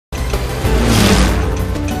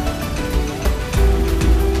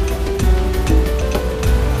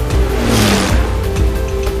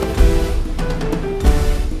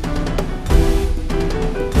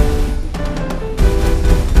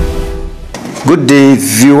Good day,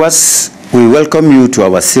 viewers. We welcome you to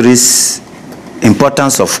our series,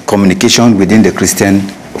 Importance of Communication Within the Christian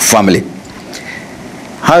Family.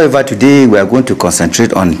 However, today we are going to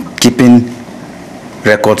concentrate on keeping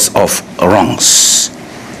records of wrongs.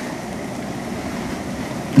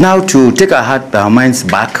 Now, to take our minds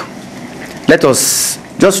back, let us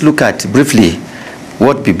just look at briefly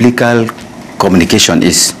what biblical communication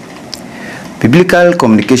is. Biblical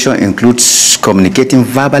communication includes communicating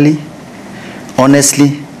verbally,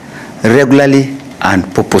 honestly, regularly,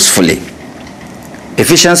 and purposefully.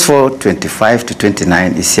 Ephesians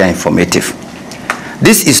 4:25-29 is here informative.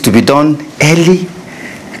 This is to be done early,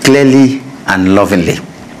 clearly, and lovingly.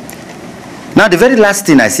 Now, the very last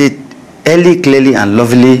thing I said, early, clearly, and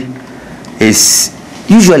lovingly, is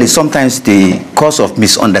usually sometimes the cause of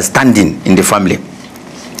misunderstanding in the family.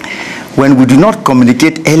 When we do not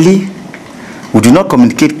communicate early, we do not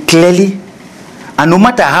communicate clearly, and no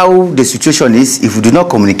matter how the situation is, if we do not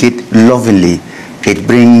communicate lovingly, it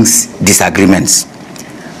brings disagreements.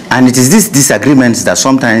 And it is these disagreements that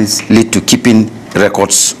sometimes lead to keeping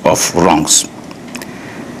records of wrongs.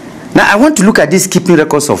 Now, I want to look at this keeping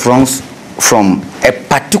records of wrongs from a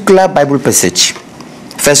particular Bible passage,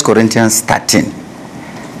 1 Corinthians 13,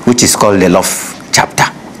 which is called the love chapter.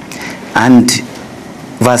 And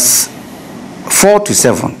verse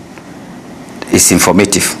 4-7 is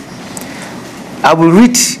informative. I will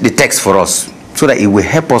read the text for us so that it will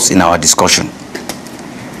help us in our discussion.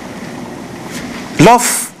 Love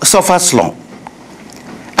suffers long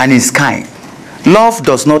and is kind. Love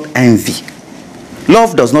does not envy.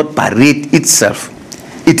 Love does not parade itself.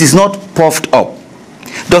 It is not puffed up,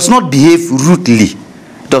 does not behave rudely,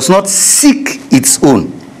 does not seek its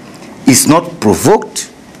own, is not provoked,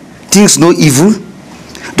 thinks no evil,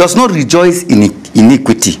 does not rejoice in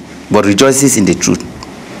iniquity, but rejoices in the truth,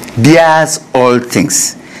 bears all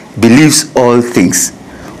things, believes all things,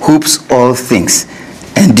 hopes all things,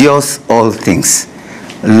 endures all things.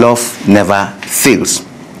 Love never fails.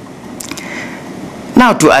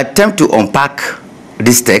 Now, to attempt to unpack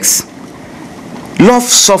this text, love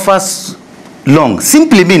suffers long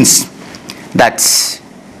simply means that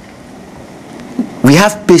we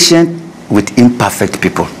have patience with imperfect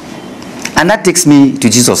people. And that takes me to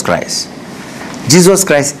Jesus Christ. Jesus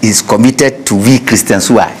Christ is committed to we Christians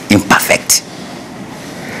who are imperfect.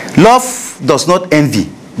 Love does not envy.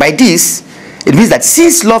 By this, it means that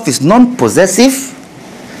since love is non-possessive,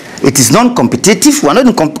 it is non-competitive, we are not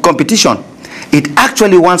in competition, it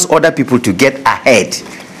actually wants other people to get ahead.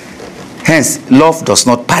 Hence, love does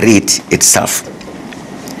not parade itself.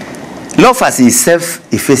 Love has a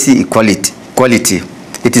self-effacing quality.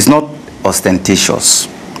 It is not ostentatious.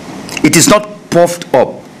 It is not puffed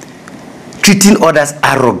up, treating others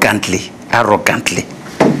arrogantly.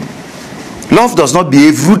 Love does not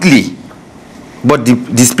behave rudely, but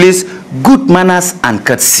displays good manners and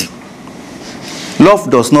courtesy. Love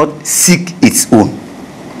does not seek its own.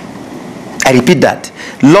 I repeat that.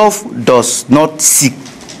 Love does not seek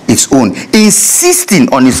its own,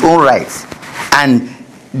 insisting on its own rights and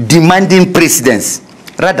demanding precedence.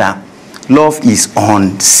 Rather, love is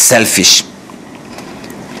unselfish.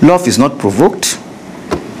 Love is not provoked.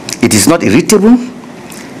 It is not irritable.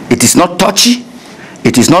 It is not touchy.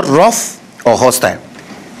 It is not rough or hostile.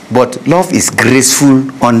 But love is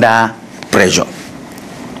graceful under pressure.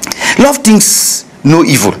 Love thinks no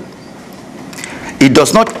evil. It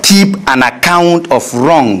does not keep an account of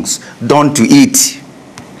wrongs done to it.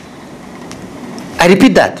 I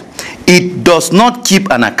repeat that. It does not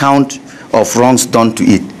keep an account of wrongs done to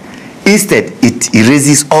it. Instead, it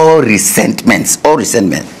erases all resentment.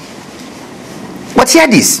 But hear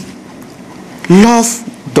this. Love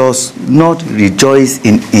does not rejoice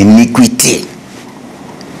in iniquity,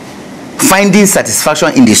 finding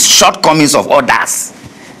satisfaction in the shortcomings of others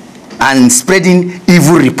and spreading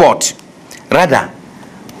evil report. Rather,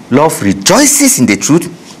 love rejoices in the truth,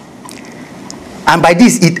 and by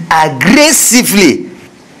this it aggressively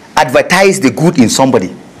advertises the good in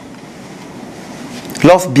somebody.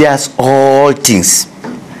 Love bears all things,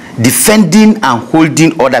 defending and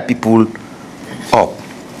holding other people up.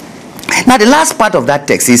 Now, the last part of that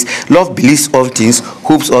text is love believes all things,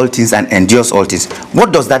 hopes all things, and endures all things.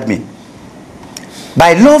 What does that mean?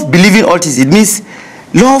 By love believing all things, it means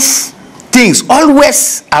love thinks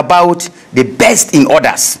always about the best in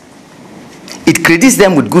others. It credits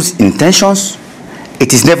them with good intentions.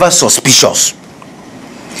 It is never suspicious.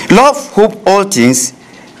 Love hope all things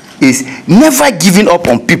is never giving up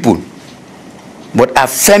on people, but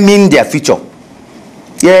affirming their future.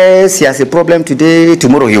 Yes, he has a problem today,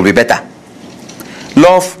 tomorrow he will be better.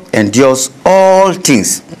 Love endures all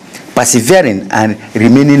things, persevering and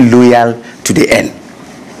remaining loyal to the end.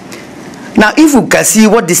 Now, if we can see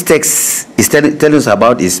what this text is telling us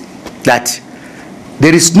about is that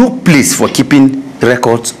there is no place for keeping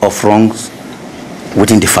records of wrongs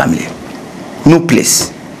within the family. No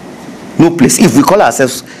place. No place. If we call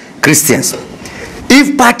ourselves Christians,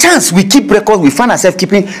 if by chance we keep records, we find ourselves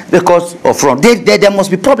keeping records of wrong, there must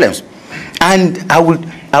be problems. And I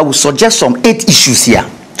will suggest some 8 issues here.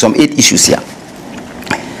 Some 8 issues here.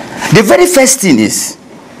 The very first thing is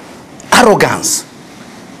arrogance.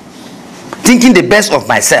 Thinking the best of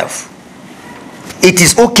myself. It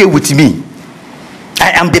is okay with me.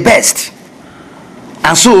 I am the best.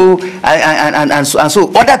 And so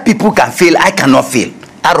other people can fail, I cannot fail.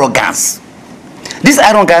 Arrogance. This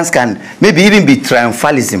arrogance can maybe even be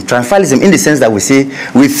triumphalism. Triumphalism in the sense that we say,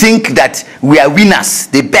 we think that we are winners,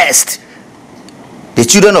 the best. The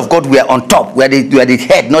children of God, we are on top. We are the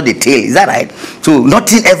head, not the tail. Is that right? So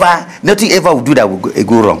nothing ever will do that will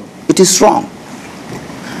go wrong. It is wrong.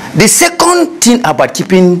 The second thing about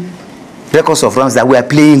keeping records of wrongs is that we are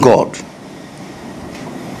playing God.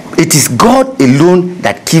 It is God alone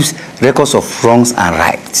that keeps records of wrongs and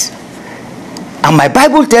rights. And my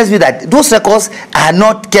Bible tells me that those records are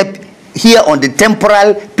not kept here on the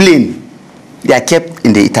temporal plane. They are kept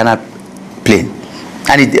in the eternal plane.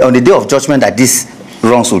 And on the day of judgment that these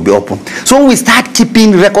wrongs will be open. So when we start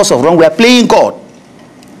keeping records of wrong, we are playing God.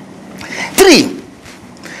 3,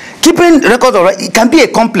 keeping records of wrong, it can be a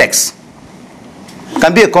complex. It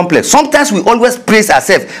can be a complex. Sometimes we always praise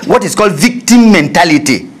ourselves, what is called victim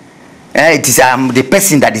mentality. It is the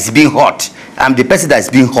person that is being hurt. I'm the person that is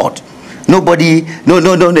being hurt. Nobody, no,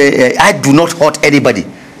 I do not hurt anybody.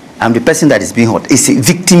 I'm the person that is being hurt. It's a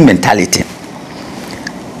victim mentality.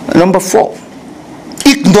 Number 4,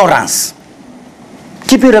 ignorance.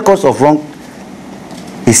 Keeping records of wrong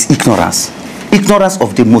is ignorance. Ignorance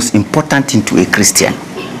of the most important thing to a Christian.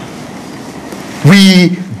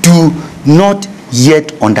 We do not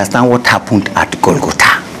yet understand what happened at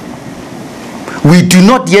Golgotha. We do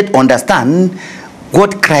not yet understand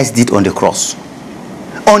what Christ did on the cross.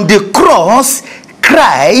 On the cross,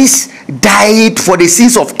 Christ died for the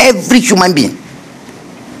sins of every human being.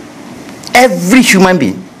 Every human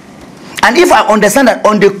being. And if I understand that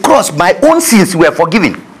on the cross my own sins were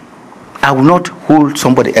forgiven, I will not hold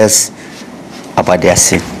somebody else about their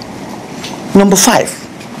sin. Number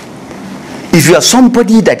 5. If you are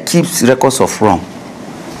somebody that keeps records of wrong,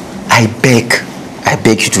 I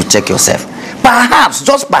beg you to check yourself. Perhaps,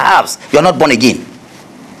 just perhaps, you are not born again.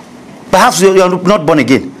 Perhaps you are not born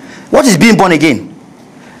again. What is being born again?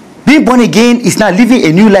 Being born again is now living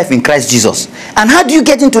a new life in Christ Jesus. And how do you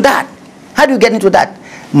get into that? How do you get into that?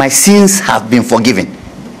 My sins have been forgiven.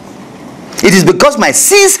 It is because my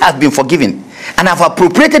sins have been forgiven and I've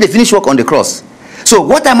appropriated the finished work on the cross. So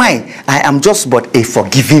what am I? I am just but a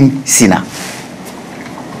forgiving sinner.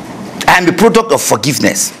 I am the product of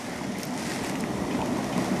forgiveness.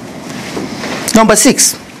 Number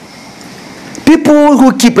 6. People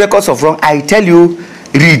who keep records of wrong, I tell you,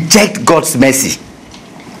 reject God's mercy.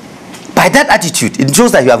 By that attitude, it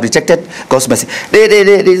shows that you have rejected God's mercy.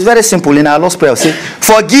 It's very simple. In our Lord's Prayer, say,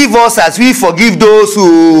 forgive us as we forgive those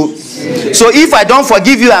who... So if I don't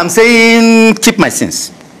forgive you, I'm saying, keep my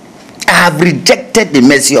sins. I have rejected the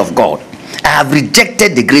mercy of God. I have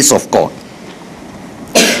rejected the grace of God.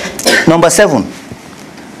 Number 7.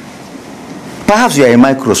 Perhaps you are a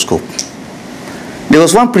microscope. There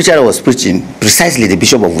was one preacher that was preaching, precisely the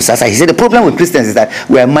Bishop of Usasa. He said the problem with Christians is that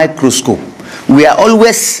we are a microscope. We are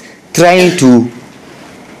always trying to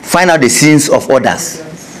find out the sins of others.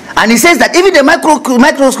 And he says that even the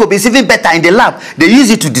microscope is even better in the lab. They use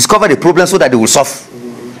it to discover the problem so that they will solve.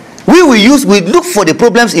 We look for the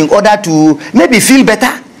problems in order to maybe feel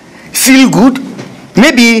better, feel good,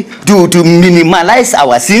 maybe to minimize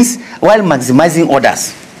our sins while maximizing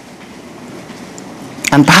others.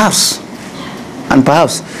 And perhaps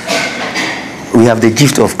we have the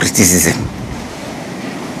gift of criticism.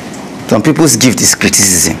 Some people's gift is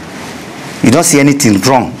criticism. You don't see anything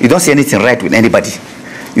wrong. You don't see anything right with anybody.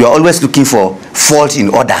 You are always looking for fault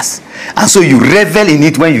in others. And so you revel in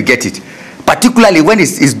it when you get it. Particularly when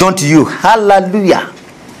it's done to you. Hallelujah.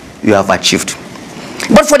 You have achieved.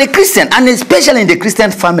 But for the Christian, and especially in the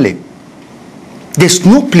Christian family, there's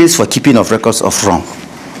no place for keeping of records of wrong.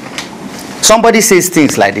 Somebody says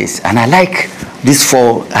things like this, and I like this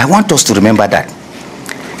for, I want us to remember that.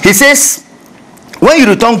 He says, when you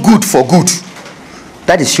return good for good,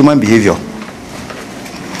 that is human behavior.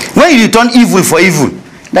 When you return evil for evil,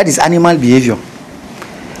 that is animal behavior.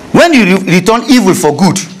 When you return evil for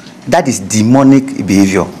good, that is demonic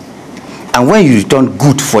behavior. And when you return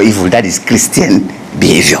good for evil, that is Christian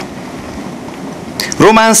behavior.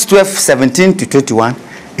 Romans 12:17 to 21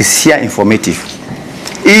 is here informative.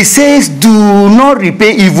 It says, do not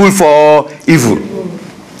repay evil for evil.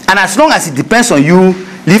 And as long as it depends on you,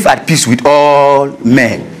 live at peace with all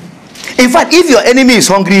men. In fact, if your enemy is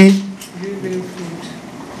hungry,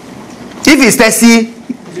 if he's thirsty,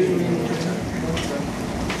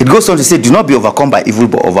 it goes on to say, do not be overcome by evil,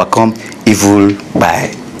 but overcome evil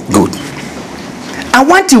by good. And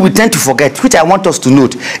one thing we tend to forget, which I want us to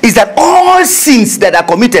note, is that all sins that are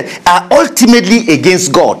committed are ultimately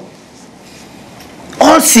against God.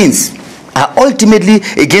 All sins are ultimately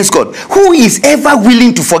against God, who is ever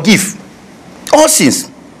willing to forgive all sins.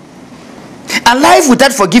 And life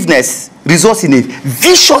without forgiveness results in a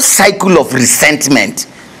vicious cycle of resentment.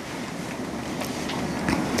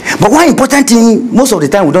 But one important thing most of the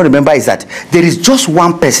time we don't remember is that there is just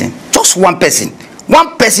one person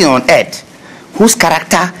on earth whose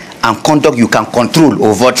character and conduct you can control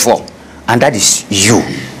or vote for, and that is you.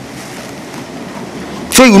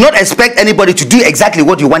 So you will not expect anybody to do exactly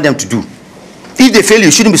what you want them to do. If they fail,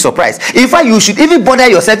 you shouldn't be surprised. In fact, you should even bother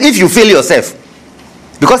yourself if you fail yourself,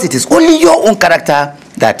 because it is only your own character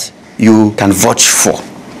that you can vouch for.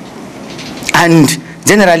 And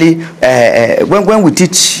generally, when we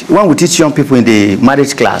teach young people in the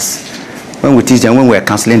marriage class, when we teach them, when we're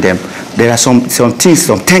counseling them, there are some things,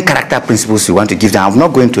 some 10 character principles we want to give them. I'm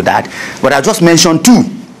not going to that, but I just mentioned 2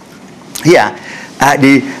 here.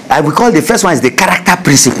 I will call the first one is the character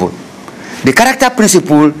principle. The character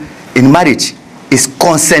principle in marriage is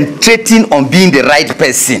concentrating on being the right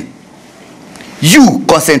person. You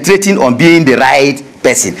concentrating on being the right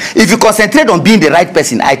person. If you concentrate on being the right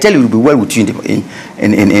person, I tell you, it will be well with you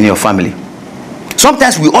in your family.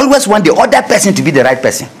 Sometimes we always want the other person to be the right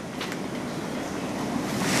person,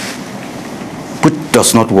 which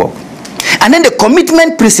does not work. And then the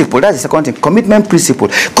commitment principle, that's the second thing. Commitment principle.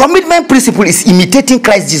 Commitment principle is imitating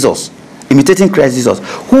Christ Jesus. Imitating Christ Jesus,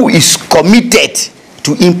 who is committed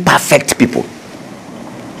to imperfect people.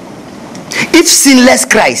 If sinless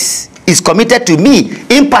Christ is committed to me,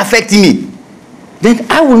 imperfect me, then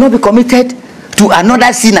I will not be committed to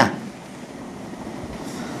another sinner.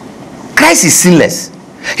 Christ is sinless.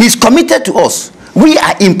 He is committed to us. We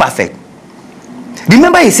are imperfect.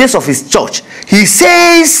 Remember, he says of his church, he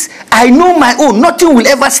says, I know my own, nothing will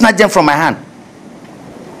ever snatch them from my hand.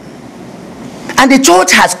 And the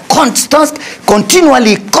church has constantly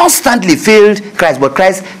failed Christ, but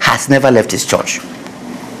Christ has never left his church.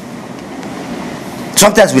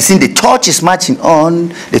 Sometimes we see the church is marching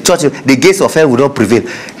on, the gates of hell will not prevail.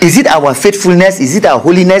 Is it our faithfulness? Is it our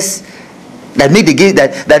holiness that make the gate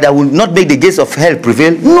that will not make the gates of hell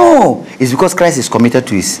prevail? No, it's because Christ is committed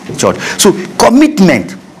to his church. So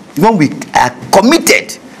commitment, when we are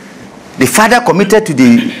committed, the father committed to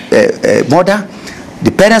the mother,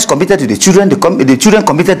 the parents committed to the children, the children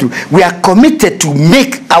committed to, we are committed to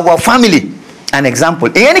make our family an example.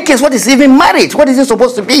 In any case, what is even marriage? What is it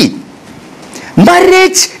supposed to be?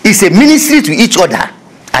 Marriage is a ministry to each other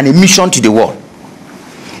and a mission to the world.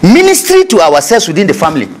 Ministry to ourselves within the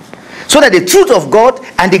family, so that the truth of God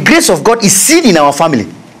and the grace of God is seen in our family.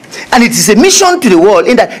 And it is a mission to the world,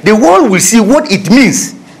 in that the world will see what it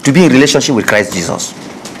means to be in relationship with Christ Jesus.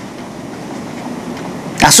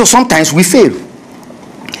 And so sometimes we fail.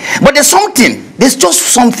 But there's just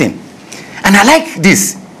something. And I like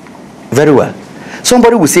this very well.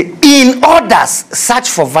 Somebody will say, in others, search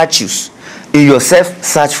for virtues. In yourself,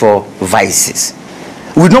 search for vices.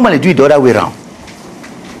 We normally do it the other way around.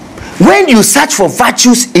 When you search for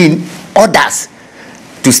virtues in others,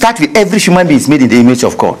 to start with, every human being is made in the image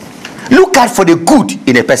of God. Look out for the good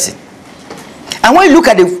in a person. And when you look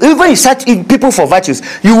at when you search in people for virtues,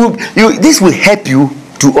 this will help you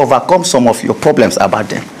to overcome some of your problems about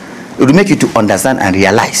them. It will make you to understand and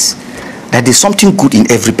realize that there's something good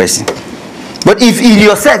in every person. But if in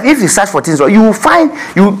yourself, if you search for things, you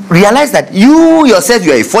realize that you yourself,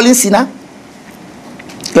 you are a fallen sinner.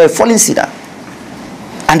 You are a fallen sinner.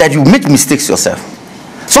 And that you make mistakes yourself.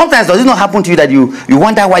 Sometimes does it not happen to you that you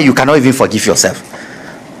wonder why you cannot even forgive yourself?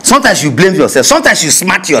 Sometimes you blame yourself. Sometimes you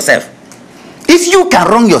smart yourself. If you can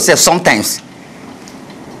wrong yourself sometimes,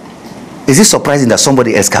 is it surprising that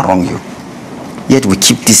somebody else can wrong you? Yet we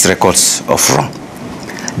keep these records of wrong.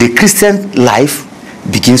 The Christian life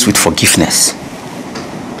begins with forgiveness.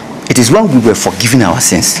 It is when we were forgiving our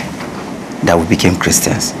sins that we became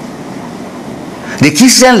Christians. The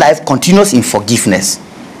Christian life continues in forgiveness.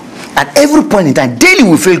 At every point in time, daily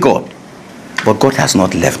we fail God, but God has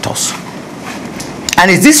not left us. And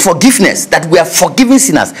it's this forgiveness, that we are forgiving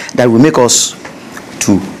sinners, that will make us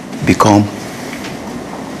to become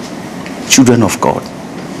children of God.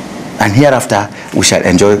 And hereafter we shall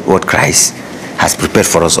enjoy what Christ has prepared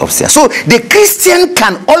for us upstairs. So the Christian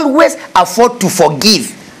can always afford to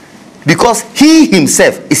forgive because he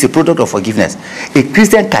himself is a product of forgiveness. A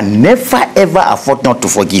Christian can never ever afford not to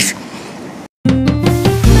forgive.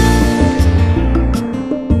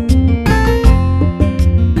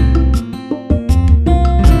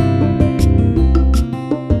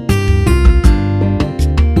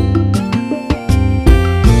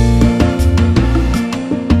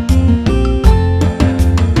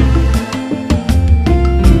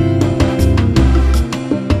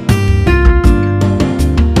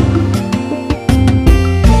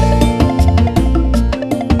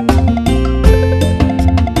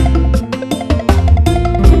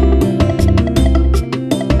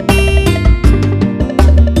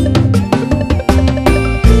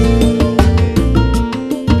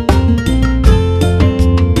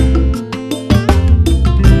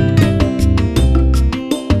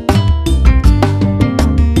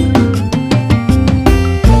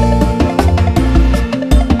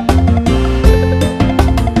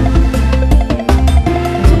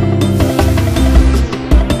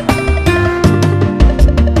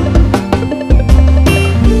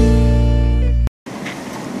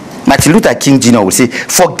 Martin Luther King Jr. will say,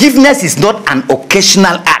 forgiveness is not an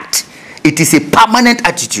occasional act. It is a permanent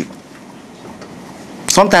attitude.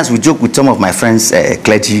 Sometimes we joke with some of my friends,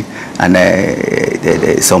 clergy,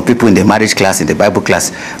 and some people in the marriage class, in the Bible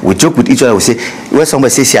class. We joke with each other. We say, when somebody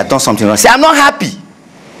says she has done something wrong, say, I'm not happy.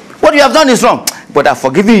 What you have done is wrong. But I've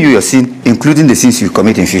forgiven you your sin, including the sins you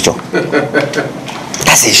commit in future.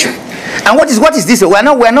 That's the issue. And what is this? We're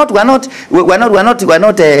not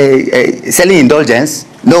selling indulgence.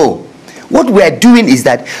 No. What we are doing is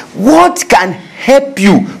that what can help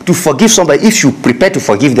you to forgive somebody if you prepare to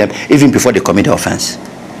forgive them even before they commit the offense.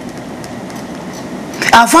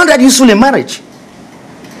 I found that useful in marriage.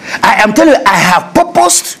 I am telling you, I have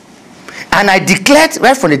purposed and I declared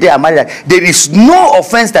right from the day I married that there is no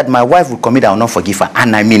offense that my wife will commit I will not forgive her,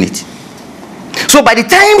 and I mean it. So by the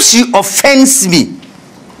time she offends me,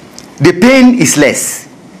 the pain is less.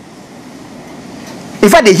 In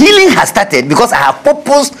fact, the healing has started because I have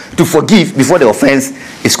purposed to forgive before the offense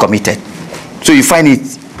is committed. So you find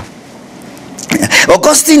it.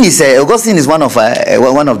 Augustine is one of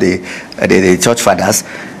the church fathers.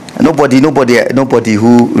 Nobody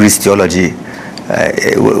who reads theology,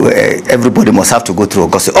 everybody must have to go through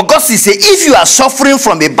Augustine. Augustine says, if you are suffering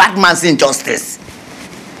from a bad man's injustice,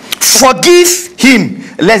 forgive him,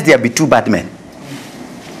 lest there be two bad men.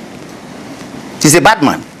 He's a bad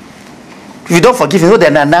man. If you don't forgive him, so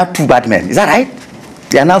there are now two bad men. Is that right?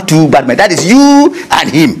 There are now two bad men. That is you and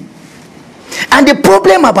him. And the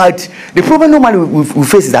problem normally we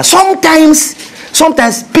face is that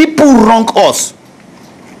sometimes people wrong us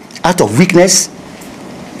out of weakness.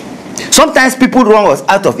 Sometimes people wrong us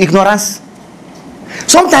out of ignorance.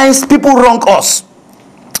 Sometimes people wrong us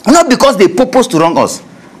not because they purpose to wrong us,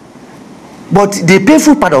 but the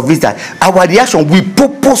painful part of it is that our reaction, we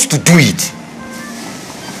purpose to do it.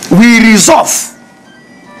 We resolve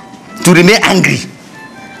to remain angry.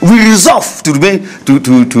 We resolve to remain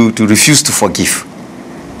to refuse to forgive.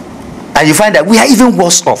 And you find that we are even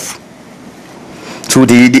worse off. So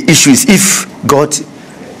the issue is, if God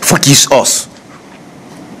forgives us,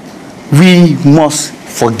 we must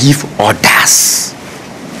forgive others.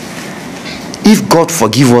 If God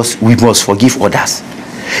forgives us, we must forgive others.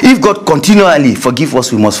 If God continually forgives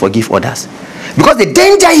us, we must forgive others. Because the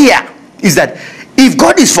danger here is that if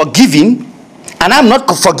God is forgiving and I'm not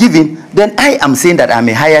forgiving, then I am saying that I'm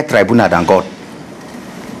a higher tribunal than God.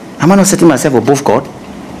 Am I not setting myself above God?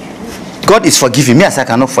 God is forgiving me as I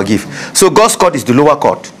cannot forgive. So God's court is the lower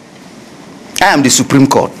court. I am the supreme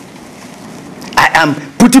court. I am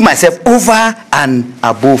putting myself over and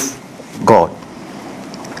above God.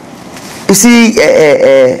 You see,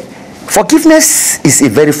 forgiveness is a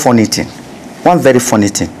very funny thing. One very funny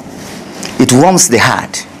thing. It warms the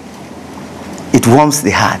heart. It warms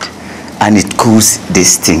the heart and it cools the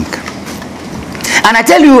stink. And I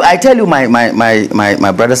tell you,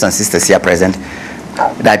 my brothers and sisters here present,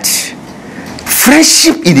 that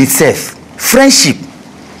friendship in itself, friendship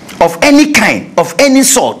of any kind, of any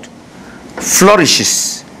sort,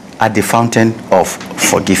 flourishes at the fountain of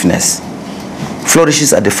forgiveness.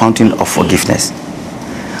 Flourishes at the fountain of forgiveness.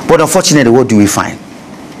 But unfortunately, what do we find?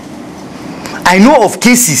 I know of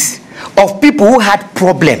cases of people who had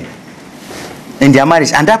problem in their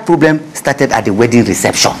marriage, and that problem started at the wedding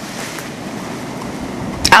reception.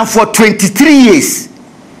 And for 23 years,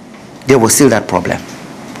 there was still that problem.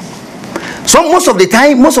 So most of the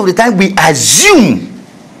time we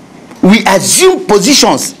assume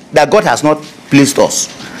positions that God has not placed us.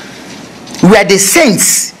 We are the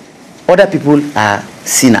saints other people are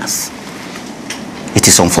sinners. It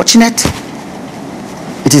is unfortunate.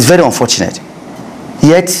 It is very unfortunate.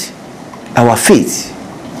 Yet, our faith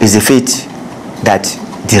is a faith that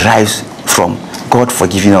derives from God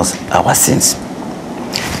forgiving us our sins.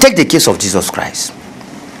 Take the case of Jesus Christ.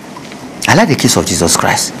 I like the case of Jesus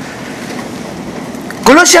Christ.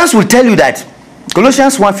 Colossians will tell you that,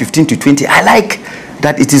 Colossians 1:15 to 20, I like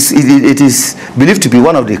that it is believed to be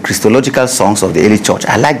one of the Christological songs of the early church.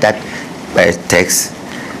 I like that text,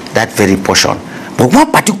 that very portion. But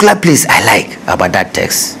one particular place I like about that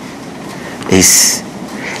text is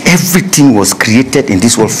everything was created in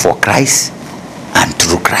this world for Christ and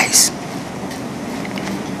through Christ.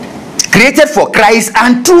 Created for Christ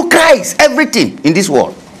and through Christ, everything in this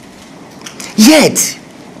world. Yet,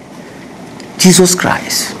 Jesus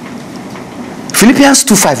Christ, Philippians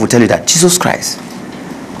 2:5 will tell you that Jesus Christ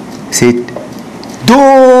said,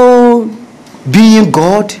 though being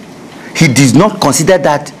God, he did not consider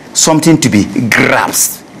that something to be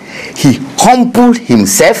grasped. He humbled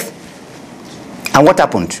himself, and what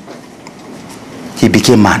happened? He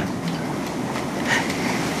became man.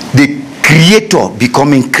 The creator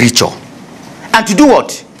becoming creature. And to do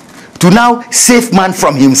what? To now save man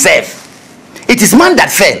from himself. It is man that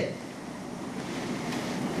fell.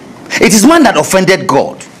 It is man that offended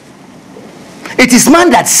God. It is man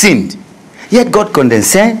that sinned. Yet God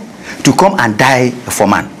condescended to come and die for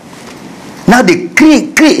man. Now the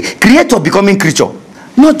creator becoming creature.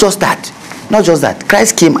 Not just that. Not just that.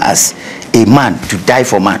 Christ came as a man to die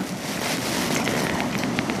for man.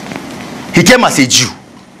 He came as a Jew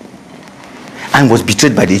and was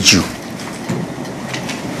betrayed by the Jew.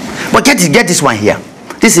 But get this one here.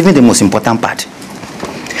 This is even the most important part.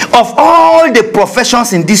 Of all the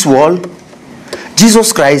professions in this world,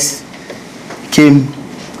 Jesus Christ came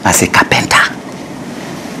as a carpenter.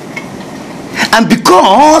 And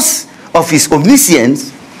because of his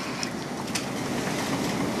omniscience,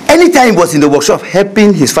 anytime he was in the workshop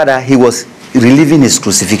helping his father, he was relieving his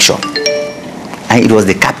crucifixion. And it was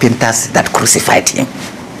the carpenters that crucified him.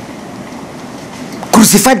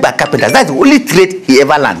 Crucified by carpenters. That's the only trade he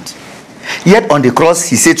ever learned. Yet on the cross,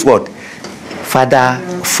 he said what? Father,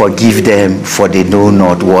 forgive them, for they know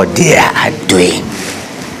not what they are doing.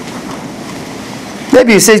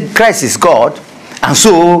 Maybe you say Christ is God, and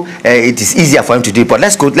so it is easier for him to do it. But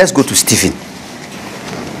let's go to Stephen.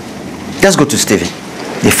 Let's go to Stephen,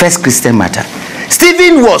 the first Christian martyr.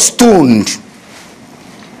 Stephen was stoned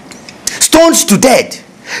to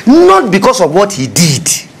death, not because of what he did,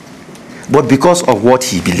 but because of what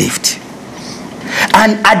he believed.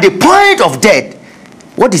 And at the point of death,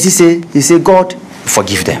 what did he say? He said, God,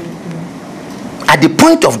 forgive them. At the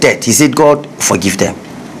point of death, he said, God, forgive them.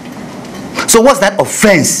 So what's that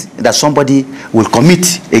offense that somebody will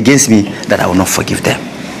commit against me that I will not forgive them?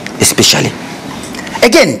 Especially.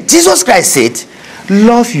 Again, Jesus Christ said,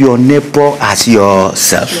 love your neighbor as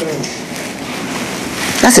yourself.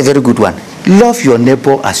 That's a very good one. Love your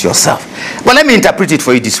neighbor as yourself. But let me interpret it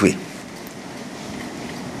for you this way.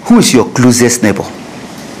 Who is your closest neighbor?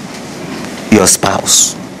 Your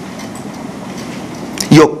spouse.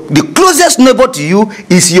 The closest neighbor to you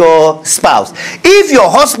is your spouse. If your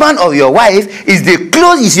husband or your wife is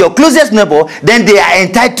your closest neighbor, then they are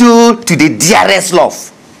entitled to the dearest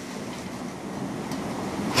love.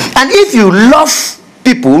 And if you love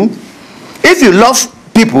people,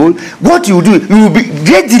 what you will do, you will be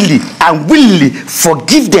readily and willingly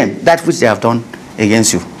forgive them that which they have done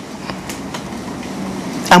against you.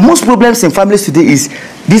 And most problems in families today is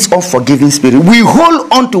this unforgiving spirit. We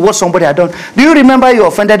hold on to what somebody had done. Do you remember you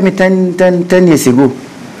offended me 10 years ago?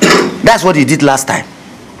 That's what you did last time.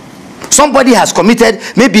 Somebody has committed,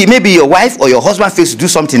 maybe your wife or your husband fails to do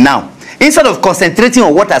something now. Instead of concentrating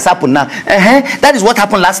on what has happened now, that is what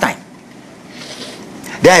happened last time.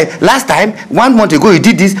 Last time, 1 month ago you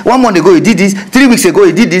did this, 1 month ago you did this, 3 weeks ago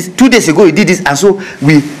you did this, 2 days ago you did this, and so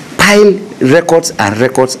we pile records and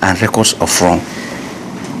records and records of wrong.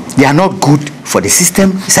 They are not good for the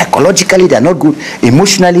system. Psychologically, they are not good.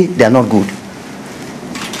 Emotionally, they are not good.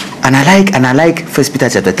 And I like 1 Peter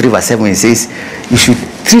chapter 3 verse 7, it says, you should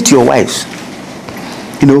treat your wives.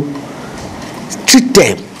 Treat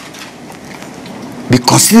them. Be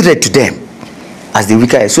considerate to them as the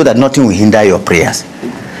weaker, so that nothing will hinder your prayers.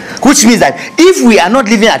 Which means that if we are not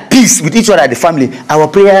living at peace with each other at the family, our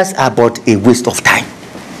prayers are but a waste of time.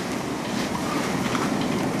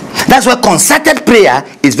 That's why concerted prayer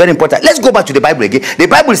is very important. Let's go back to the Bible again. The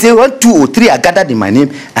Bible says, when 2 or 3 are gathered in my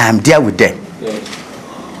name, I am there with them. Yes.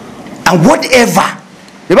 And whatever,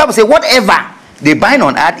 the Bible says, whatever they bind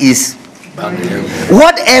on earth is,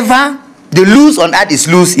 whatever The loose on earth is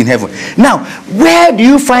loose in heaven. Now, where do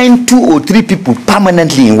you find 2 or 3 people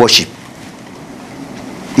permanently in worship?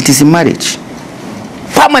 It is in marriage.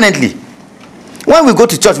 Permanently. When we go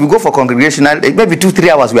to church, we go for congregational, maybe 2-3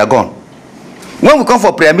 hours, we are gone. When we come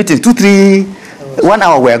for prayer meeting, 1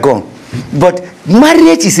 hour, we are gone. But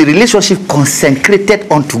marriage is a relationship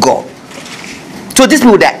consecrated unto God. So these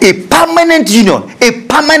people, they are a permanent union, a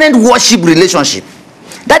permanent worship relationship.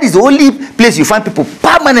 That is the only place you find people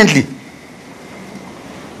permanently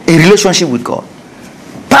in relationship with God.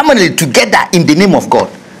 Permanently together in the name of God.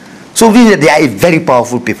 So they are a very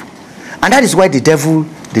powerful people. And that is why the devil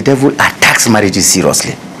attacks marriages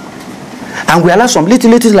seriously. And we allow some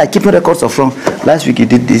little like keeping records of wrong. Last week you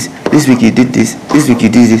did this week you did this week you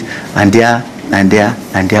did this, and there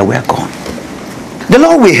we are gone. The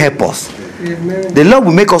Lord will help us. Amen. The Lord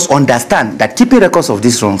will make us understand that keeping records of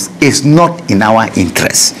these wrongs is not in our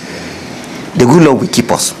interest. The good Lord will keep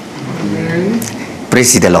us. Amen.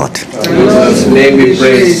 Praise ye the Lord. The Lord's name be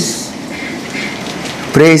praised.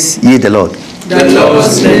 Praise ye the Lord. The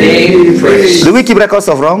Lord's name be praised. Do we keep records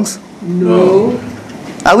of wrongs? No.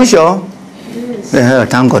 Are we sure? Yes.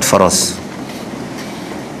 Thank God for us.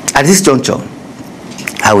 At this juncture,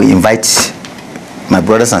 I will invite my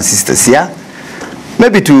brothers and sisters here,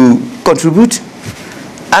 maybe to contribute,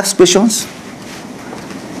 ask questions,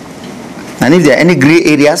 and if there are any gray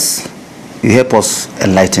areas, you help us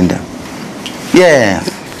enlighten them. Yeah.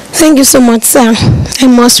 Thank you so much, sir. I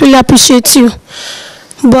must really appreciate you.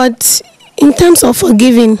 But in terms of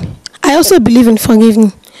forgiving, I also believe in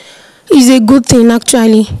forgiving. It's a good thing,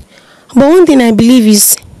 actually. But one thing I believe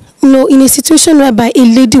is, in a situation whereby a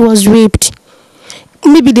lady was raped,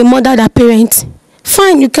 maybe they murdered her parents,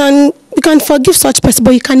 fine, you can forgive such person,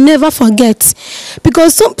 but you can never forget.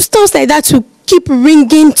 Because some stuff like that will keep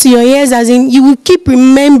ringing to your ears, as in you will keep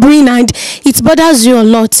remembering, and it bothers you a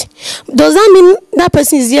lot. Does that mean that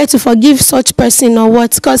person is here to forgive such person or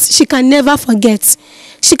what? Because she can never forget.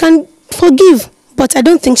 She can forgive, but I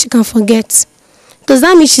don't think she can forget. Does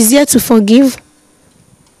that mean she's here to forgive?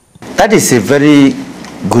 That is a very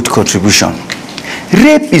good contribution.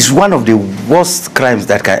 Rape is one of the worst crimes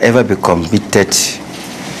that can ever be committed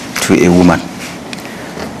to a woman.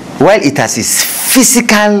 While it has its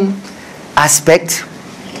physical aspect,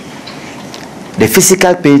 the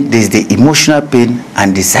physical pain, there is the emotional pain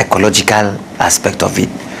and the psychological aspect of it.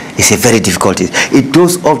 It's a very difficult thing. It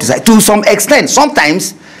goes up to some extent.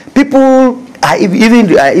 Sometimes people are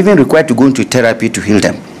even required to go into therapy to heal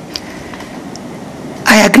them.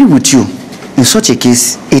 I agree with you. In such a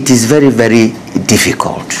case, it is very, very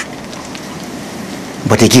difficult.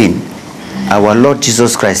 But again, our Lord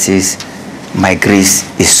Jesus Christ says, my grace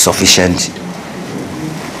is sufficient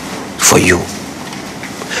for you.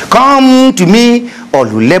 Come to me, all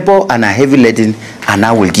who labor and are heavy laden, and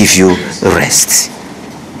I will give you rest.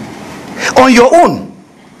 On your own,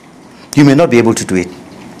 you may not be able to do it.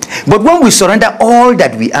 But when we surrender all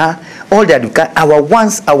that we are, all that we can, our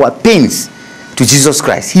wants, our pains, to Jesus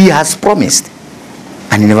Christ, he has promised,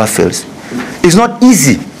 and he never fails. It's not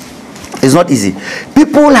easy. It's not easy.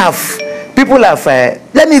 People have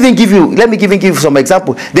let me even give you some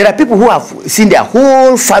example. There are people who have seen their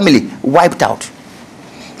whole family wiped out,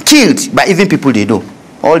 killed by even people they know.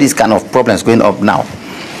 All these kind of problems going up now,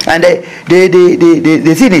 and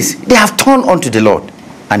the thing is, they have turned unto the Lord,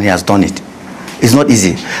 and he has done it. It's not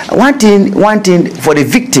easy. One thing for the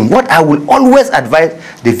victim, what I will always advise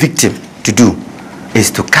the victim to do is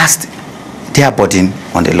to cast their burden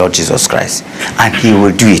on the Lord Jesus Christ, and he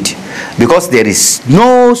will do it. Because there is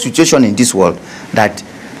no situation in this world that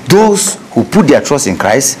those who put their trust in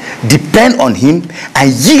Christ, depend on him, and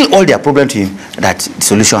yield all their problems to him, that the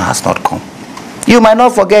solution has not come. You might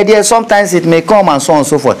not forget, yes, sometimes it may come and so on and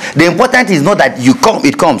so forth. The important is not that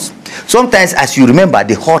it comes. Sometimes, as you remember,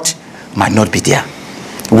 the hurt might not be there.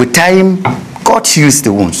 With time, God heals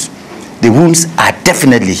the wounds. The wounds are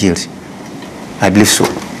definitely healed. I believe so.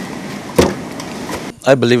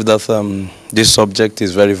 I believe that this subject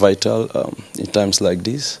is very vital in times like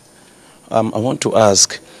this. I want to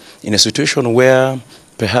ask, in a situation where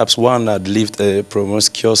perhaps one had lived a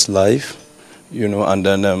promiscuous life, and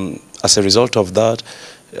then as a result of that,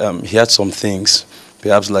 he had some things,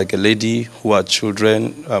 perhaps like a lady who had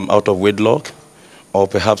children out of wedlock, or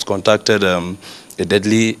perhaps contracted a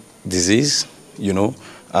deadly disease,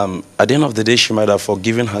 at the end of the day, she might have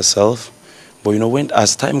forgiven herself. But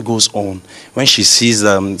as time goes on, when she sees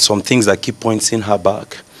some things that keep pointing her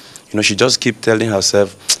back, she just keep telling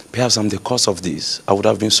herself, perhaps I'm the cause of this. I would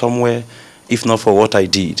have been somewhere if not for what I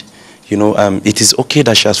did. It is okay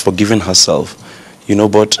that she has forgiven herself,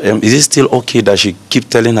 but is it still okay that she keep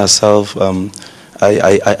telling herself,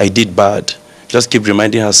 I did bad. Just keep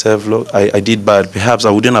reminding herself, look, I did bad. Perhaps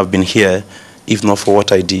I wouldn't have been here if not for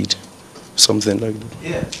what I did. Something like that.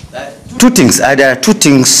 Yeah. Two things. There are two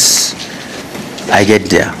things I get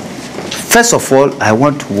there. First of all, I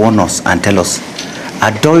want to warn us and tell us,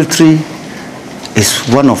 adultery is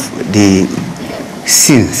one of the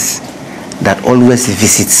sins that always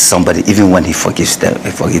visits somebody, even when he forgives them,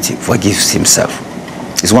 forgives himself.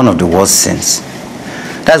 It's one of the worst sins.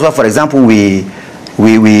 That's why, for example, we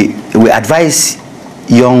advise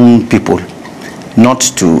young people not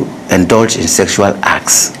to indulge in sexual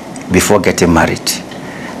acts before getting married,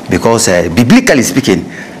 because biblically speaking,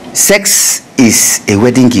 sex is a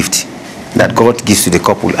wedding gift that God gives to the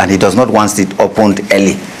couple, and He does not want it opened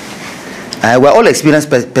early. We're all experienced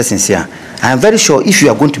persons here. I am very sure if you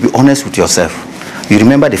are going to be honest with yourself, you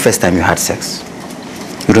remember the first time you had sex.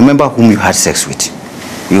 You remember whom you had sex with.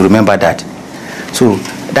 You remember that. So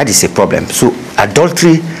that is a problem. So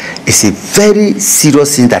adultery is a very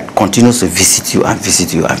serious sin that continues to visit you and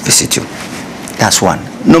visit you and visit you. That's one.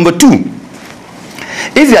 Number two,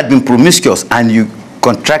 if you had been promiscuous and you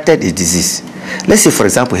contracted a disease, let's say for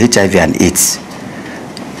example HIV and AIDS.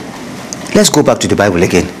 Let's go back to the Bible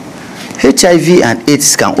again. HIV and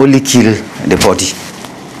AIDS can only kill the body.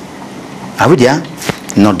 Are we there?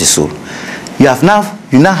 Not the soul.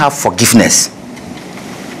 You now have forgiveness.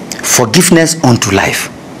 Forgiveness unto life.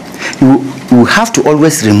 You have to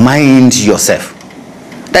always remind yourself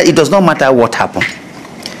that it does not matter what happened.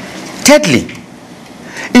 Thirdly,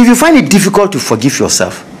 if you find it difficult to forgive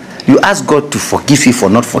yourself, you ask God to forgive you for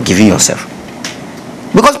not forgiving yourself.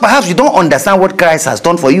 Because perhaps you don't understand what Christ has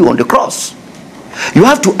done for you on the cross. You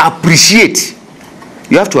have to appreciate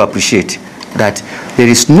that there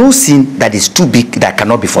is no sin that is too big that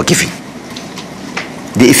cannot be forgiven.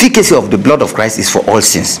 The efficacy of the blood of Christ is for all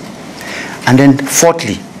sins. And then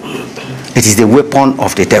fourthly, it is the weapon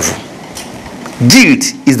of the devil.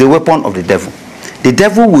 Guilt is the weapon of the devil. The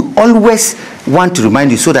devil will always want to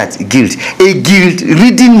remind you so that a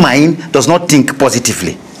guilt-ridden mind does not think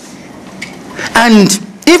positively. And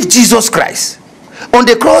if Jesus Christ, on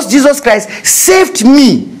the cross, Jesus Christ saved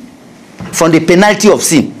me from the penalty of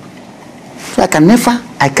sin. So I can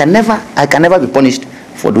never be punished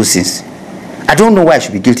for those sins. I don't know why I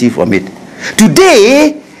should be guilty from it.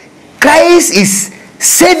 Today, Christ is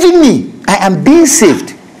saving me. I am being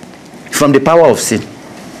saved from the power of sin.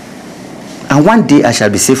 And one day I shall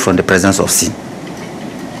be saved from the presence of sin.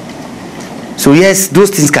 So yes, those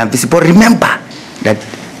things can be, but remember that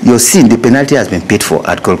your sin, the penalty has been paid for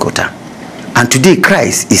at Golgotha. And today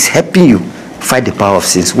Christ is helping you fight the power of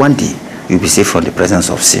sins. One day you'll be saved from the presence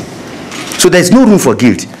of sin. So there's no room for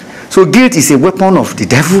guilt. So guilt is a weapon of the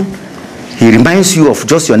devil. He reminds you of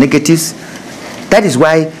just your negatives. That is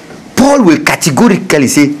why Paul will categorically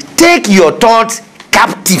say, take your thoughts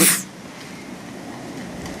captive.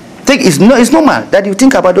 It's normal that you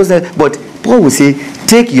think about those things, but Paul will say,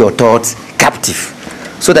 take your thoughts captive,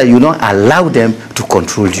 so that you don't allow them to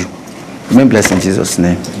control you. Remain blessed in Jesus'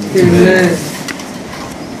 name. Amen.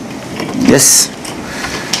 Yes.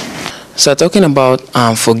 So talking about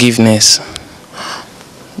forgiveness,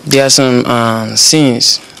 there are some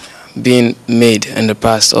sins being made in the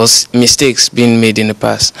past, or mistakes being made in the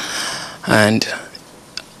past, and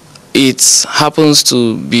it happens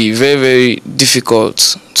to be very, very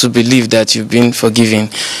difficult to believe that you've been forgiven.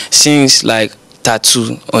 Sins like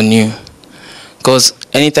tattoo on you, because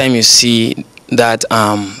anytime you see that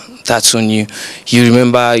tattoo on you, you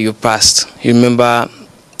remember your past.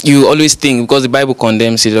 You always think, because the Bible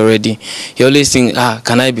condemns it already, you always think,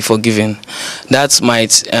 can I be forgiven? That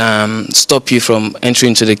might stop you from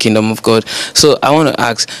entering into the kingdom of God. So I want to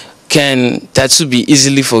ask, can tattoo be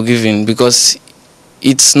easily forgiven? Because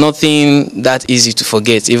it's nothing that easy to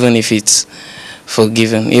forget, even if it's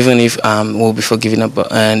forgiven, even if we'll be forgiven about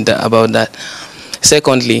that.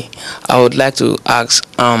 Secondly, I would like to ask,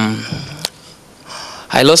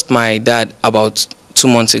 I lost my dad about 2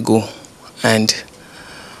 months ago, and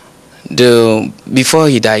before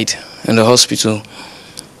he died in the hospital,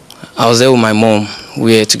 I was there with my mom.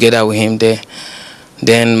 We were together with him there.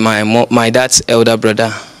 Then my dad's elder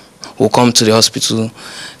brother will come to the hospital,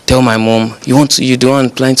 tell my mom, you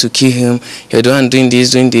don't plan to kill him, you're the one doing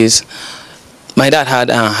this. My dad had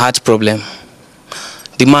a heart problem.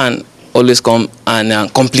 The man always come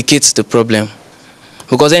and complicates the problem,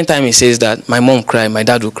 because anytime he says that, my mom cry, my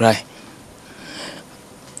dad will cry.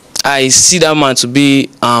 I see that man to be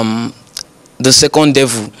the second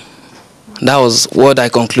devil. That was what I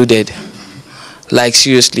concluded. Like,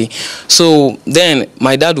 seriously. So then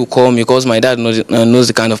my dad will call me, because my dad knows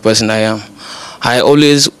the kind of person I am. I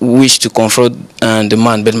always wish to confront the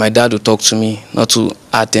man, but my dad would talk to me not to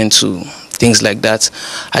attend to things like that.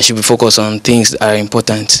 I should be focused on things that are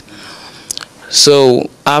important. So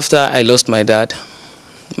after I lost my dad,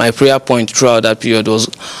 my prayer point throughout that period was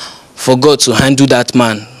for God to handle that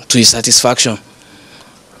man to his satisfaction.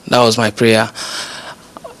 That was my prayer.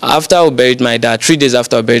 After I buried my dad, 3 days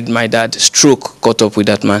after I buried my dad, stroke caught up with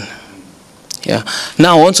that man. Yeah.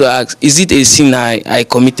 Now I want to ask, is it a sin I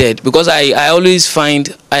committed? Because I always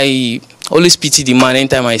pity the man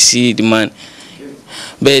anytime I see the man.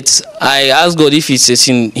 But I ask God if it's a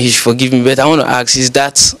sin, He should forgive me. But I want to ask, is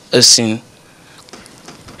that a sin?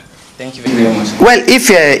 Thank you very much. Well,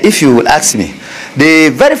 if you will ask me, the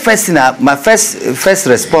very first thing, my first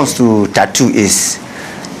response to tattoo is,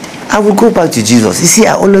 I will go back to Jesus. You see,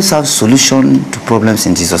 I always have solution to problems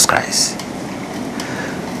in Jesus Christ.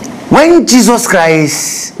 When Jesus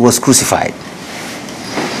Christ was crucified,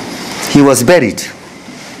 He was buried.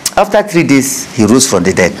 After 3 days, He rose from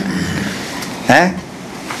the dead.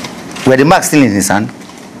 Were the marks still in His hand?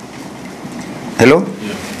 Hello?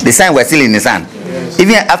 Yeah. The signs were still in His hand. Yes.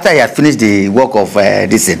 Even after He had finished the work of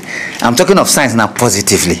this thing. I'm talking of signs now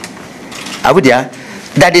positively. Are we there?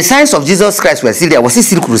 That the signs of Jesus Christ were still there. Was He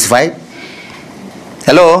still crucified?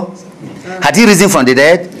 Hello? Had He risen from the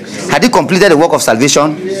dead? Yes. Had He completed the work of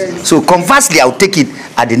salvation? Yes. So conversely, I'll take it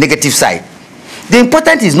at the negative side. The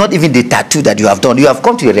important is not even the tattoo that you have done. You have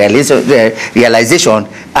come to a realization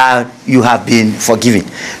you have been forgiven.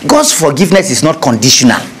 God's forgiveness is not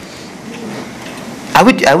conditional. Are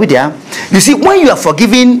we there? You see, when you are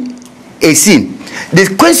forgiven a sin,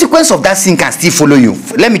 the consequence of that sin can still follow you.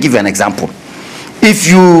 Let me give you an example. If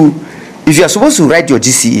you are supposed to write your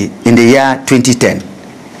GCE in the year 2010,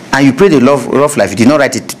 and you prayed a rough life, you did not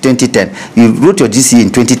write it 2010, you wrote your GCE in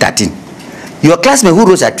 2013. Your classmate who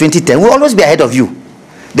wrote at 2010 will always be ahead of you.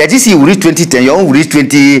 The GCE will reach 2010, your own will reach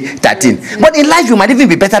 2013. But in life, you might even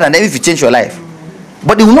be better than them if you change your life.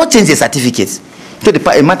 But it will not change the certificate. So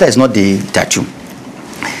the matter is not the tattoo.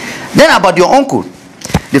 Then about your uncle.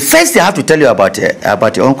 The first thing I have to tell you about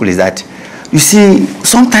your uncle is that, you see,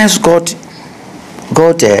 sometimes God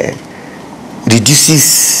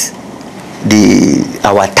reduces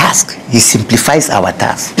our task. He simplifies our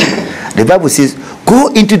task. The Bible says, go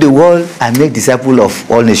into the world and make disciples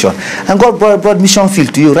of all nations. And God brought mission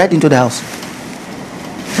field to you right into the house.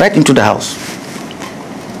 Right into the house.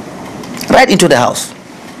 Right into the house.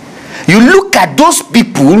 You look at those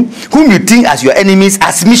people whom you think as your enemies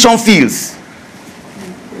as mission fields.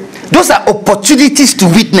 Those are opportunities to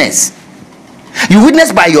witness. You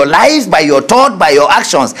witness by your lives, by your thought, by your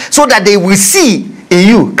actions, so that they will see in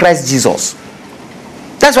you Christ Jesus.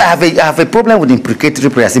 That's why I have a problem with imprecatory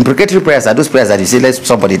prayers. Imprecatory prayers are those prayers that you say, let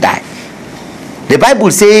somebody die. The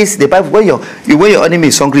Bible says, when your enemy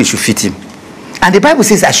is hungry, you should feed him. And the Bible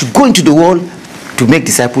says, I should go into the world to make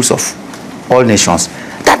disciples of all nations.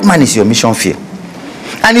 That man is your mission field.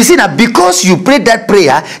 And you see that because you prayed that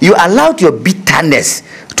prayer, you allowed your bitterness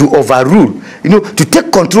to overrule, to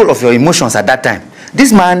take control of your emotions at that time.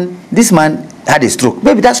 This man had a stroke.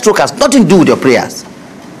 Maybe that stroke has nothing to do with your prayers.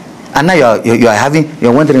 And now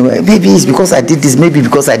you're wondering, maybe it's because I did this, maybe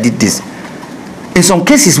because I did this. In some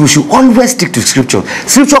cases, we should always stick to Scripture.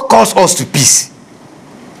 Scripture calls us to peace.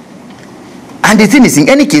 And the thing is, in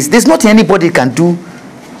any case, there's nothing anybody can do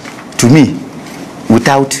to me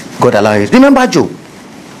without God allowing it. Remember Job.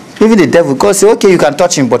 Even the devil, God said, okay, you can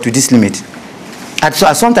touch him, but with this limit. And so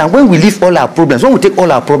at some time, when we leave all our problems, when we take all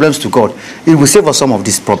our problems to God, it will save us some of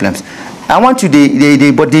these problems. I want you,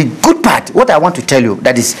 but the good part, what I want to tell you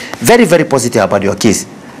that is very, very positive about your case,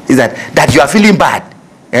 is that you are feeling bad.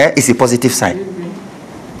 It's a positive sign.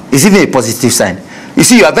 It's even a positive sign. You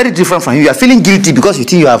see, you are very different from him. You are feeling guilty because you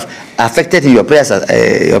think you have affected him, your prayers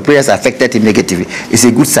affected him negatively. It's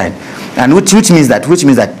a good sign. And which means that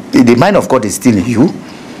the mind of God is still in you.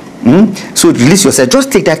 So release yourself.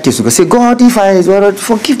 Just take that case. You go say, God, if I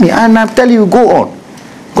forgive me, and I'm telling you, go on.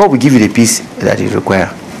 God will give you the peace that you require.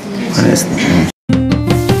 Honestly.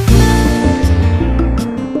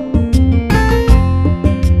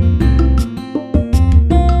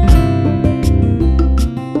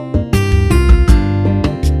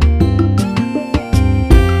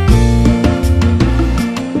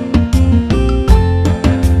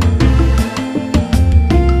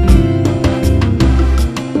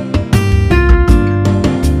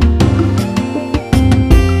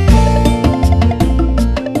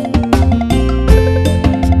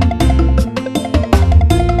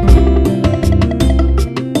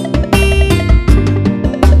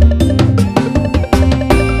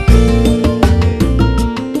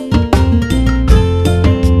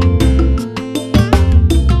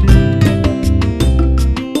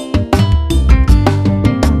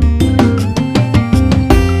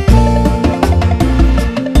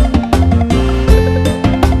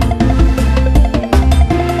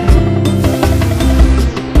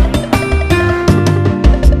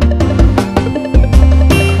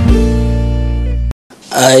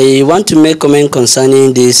 I want to make comment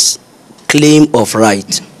concerning this claim of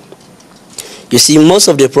right. You see, most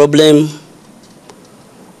of the problem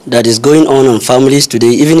that is going on in families today,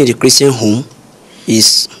 even in the Christian home,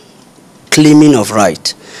 is claiming of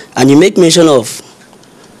right. And you make mention of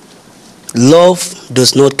love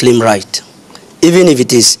does not claim right, even if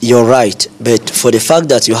it is your right. But for the fact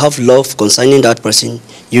that you have love concerning that person,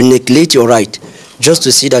 you neglect your right just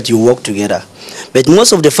to see that you work together. But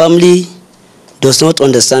most of the family does not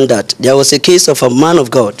understand that. There was a case of a man of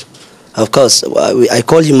God. Of course, I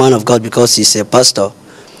call him man of God because he's a pastor.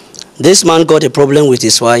 This man got a problem with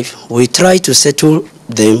his wife. We tried to settle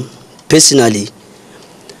them personally.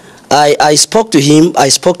 I spoke to him, I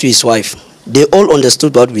spoke to his wife. They all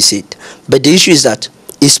understood what we said. But the issue is that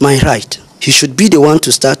it's my right. He should be the one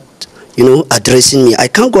to start, addressing me. I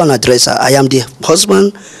can't go and address her. I am the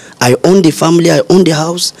husband. I own the family. I own the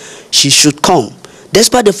house. She should come.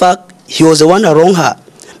 Despite the fact he was the one that wronged her.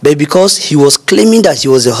 But because he was claiming that he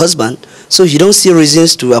was a husband, so he don't see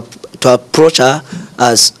reasons to approach her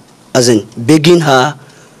as in begging her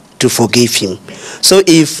to forgive him. So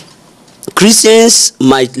if Christians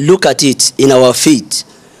might look at it in our faith,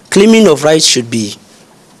 claiming of rights should be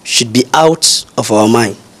out of our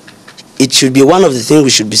mind. It should be one of the things we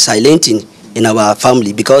should be silent in our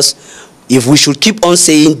family, because if we should keep on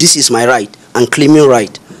saying this is my right and claiming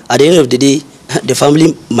right, at the end of the day, the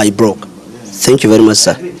family might break. Thank you very much,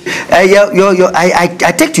 sir.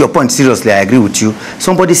 I take to your point seriously. I agree with you.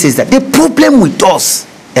 Somebody says that the problem with us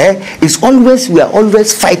is always, we are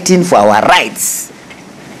always fighting for our rights,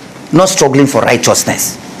 not struggling for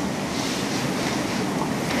righteousness.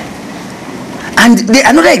 And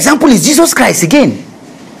another example is Jesus Christ again.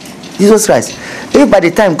 Jesus Christ. If by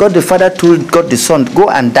the time God the Father told God the Son, go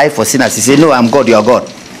and die for sinners, he said, no, I'm God, you are God,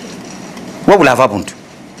 what will have happened?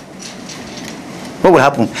 What will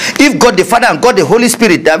happen? If God the Father and God the Holy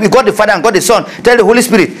Spirit, God the Father and God the Son, tell the Holy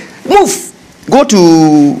Spirit, move, go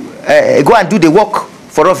and do the work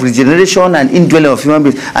for of regeneration and indwelling of human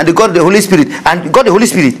beings, and the God the Holy Spirit, and God the Holy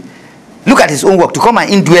Spirit, look at his own work to come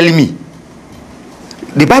and indwell me.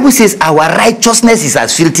 The Bible says our righteousness is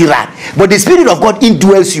as filthy rag, but the Spirit of God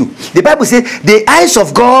indwells you. The Bible says the eyes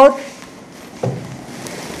of God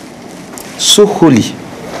so holy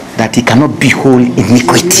that he cannot behold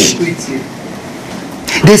iniquity.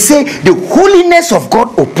 They say the holiness of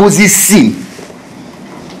God opposes sin.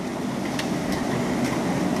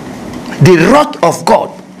 The wrath of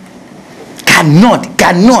God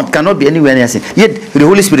cannot be anywhere near sin. Yet the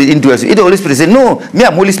Holy Spirit indwells you. If the Holy Spirit says, no, me,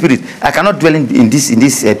 I'm Holy Spirit, I cannot dwell in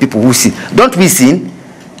these people who sin. Don't we sin?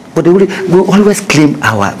 But we always claim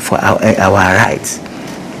our rights.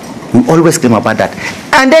 We always claim about that.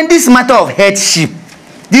 And then this matter of headship,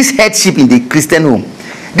 this headship in the Christian home,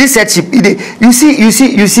 this headship, you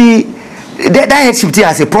see, that headship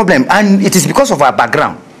has a problem, and it is because of our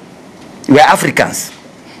background. We are Africans.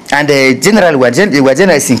 And generally, we are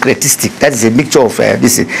generally syncretistic. That is a mixture of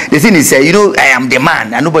this. The thing is, I am the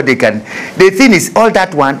man, and nobody can. The thing is, all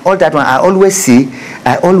that one. I always see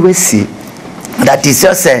that is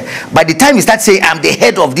just. By the time you start saying, "I'm the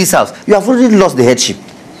head of this house," you have already lost the headship.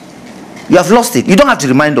 You have lost it. You don't have to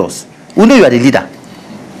remind us. We know you are the leader,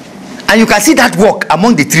 and you can see that work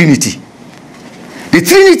among the Trinity. The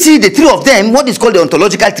Trinity, the three of them, what is called the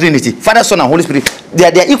ontological Trinity, Father, Son, and Holy Spirit, they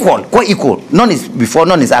are equal, co-equal. None is before,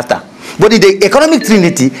 none is after. But in the economic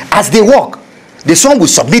Trinity, as they work, the Son will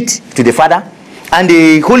submit to the Father, and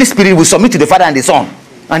the Holy Spirit will submit to the Father and the Son,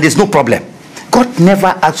 and there's no problem. God never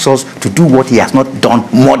asks us to do what he has not done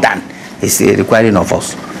more than he's requiring of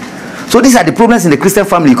us. So these are the problems in the Christian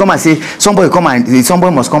family. You come and say, somebody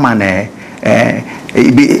must come and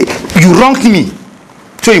you wronged me,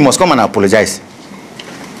 so you must come and apologize.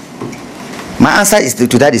 My answer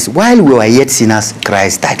to that is, while we were yet sinners,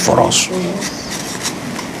 Christ died for us.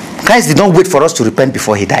 Christ did not wait for us to repent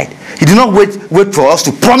before he died. He did not wait for us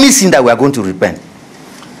to promise him that we are going to repent.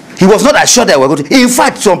 He was not assured that we are going to. In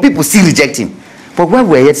fact, some people still reject him. But while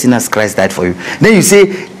we were yet sinners, Christ died for you. Then you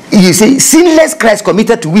say, sinless Christ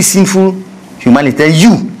committed to we sinful humanity. Then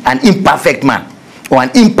you, an imperfect man or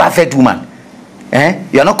an imperfect woman,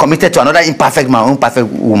 you are not committed to another imperfect man or imperfect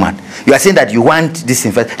woman. You are saying that you want this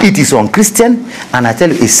infection. It is unchristian, and I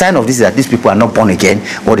tell you, a sign of this is that these people are not born again,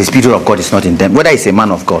 or the Spirit of God is not in them, whether it's a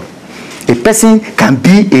man of God. A person can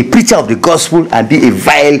be a preacher of the gospel and be a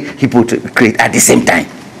vile hypocrite at the same time.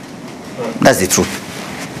 That's the truth.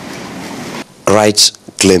 Right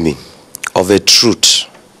claiming of a truth,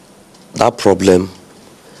 that problem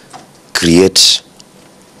creates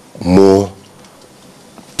more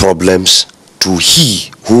problems to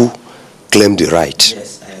he who claimed the right.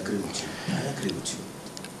 Yes, I agree with you.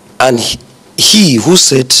 And he who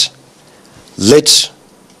said, let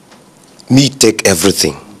me take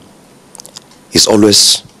everything, is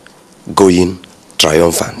always going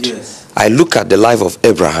triumphant. Yes. I look at the life of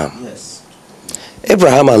Abraham. Yes.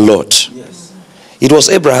 Abraham and Lot. Yes. It was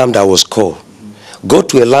Abraham that was called. Go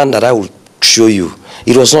to a land that I will show you.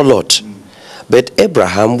 It was not Lot. But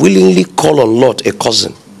Abraham willingly called on Lot, a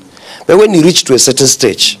cousin. But when he reached to a certain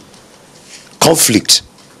stage, conflict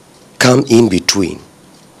come in between.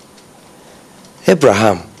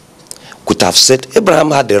 Abraham could have said,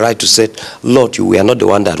 Abraham had the right to say, Lord, you were not the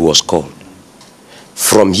one that was called.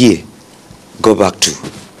 From here, go back to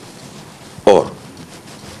Or.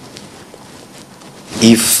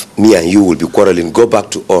 If me and you will be quarreling, go back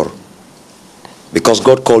to Or. Because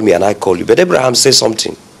God called me and I called you. But Abraham said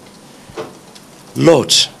something.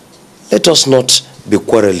 Lord, let us not be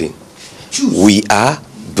quarreling. Choose. We are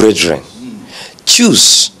brethren.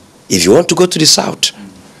 Choose. If you want to go to the south,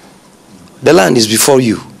 the land is before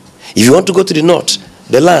you. If you want to go to the north,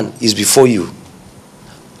 the land is before you.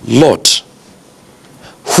 Lord,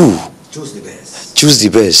 who? Choose the best. Choose the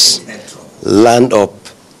best. Land up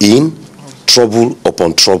in trouble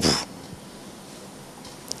upon trouble.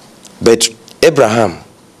 But Abraham,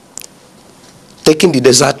 taking the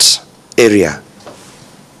desert area,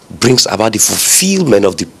 brings about the fulfillment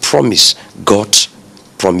of the promise God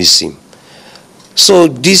promised him. So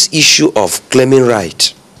this issue of claiming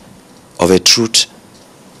right of a truth,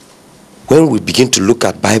 when we begin to look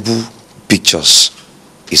at Bible pictures,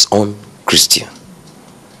 is un-Christian.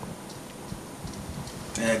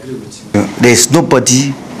 I agree with you. There's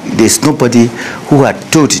nobody who had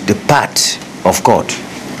told the path of God,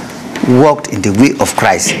 walked in the way of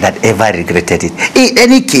Christ, that ever regretted it. In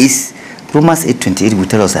any case, Romans 8:28 will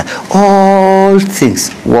tell us that all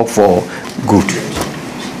things work for good.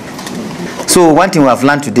 So one thing we have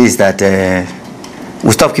learned today is that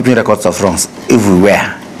we stop keeping records of wrongs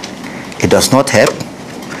everywhere. It does not help.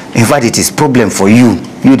 In fact, it is a problem for you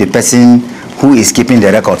the person who is keeping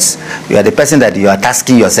the records. You are the person that you are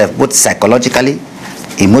tasking yourself, both psychologically,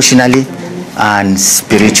 emotionally, and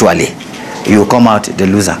spiritually. You come out the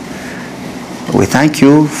loser. We thank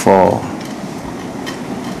you for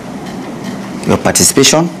your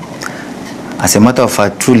participation. As a matter of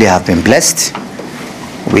fact, truly have been blessed.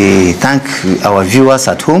 We thank our viewers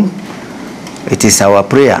at home. It is our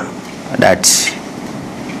prayer that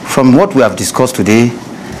from what we have discussed today,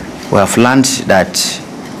 we have learned that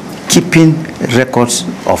keeping records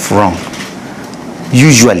of wrong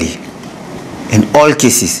usually, in all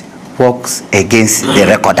cases, works against the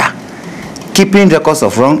recorder. Keeping records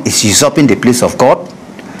of wrong is usurping the place of God,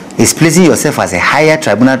 is placing yourself as a higher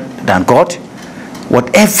tribunal than God.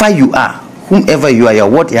 Whatever you are, whomever you are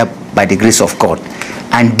what you are by the grace of God.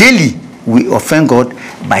 And daily we offend God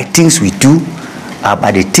by things we do,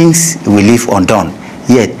 by the things we leave undone.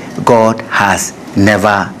 Yet God has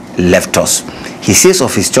never left us. He says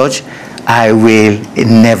of his church, I will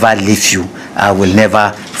never leave you. I will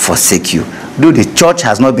never forsake you. Though the church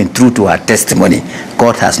has not been true to our testimony,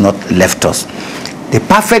 God has not left us. The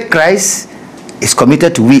perfect Christ is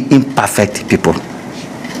committed to we imperfect people.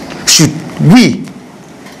 Should we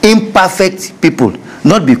imperfect people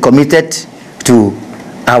not be committed to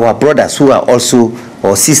our brothers who are also,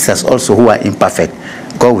 or sisters also who are imperfect?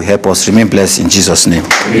 God will help us. Remain blessed in Jesus' name.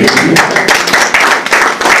 Amen.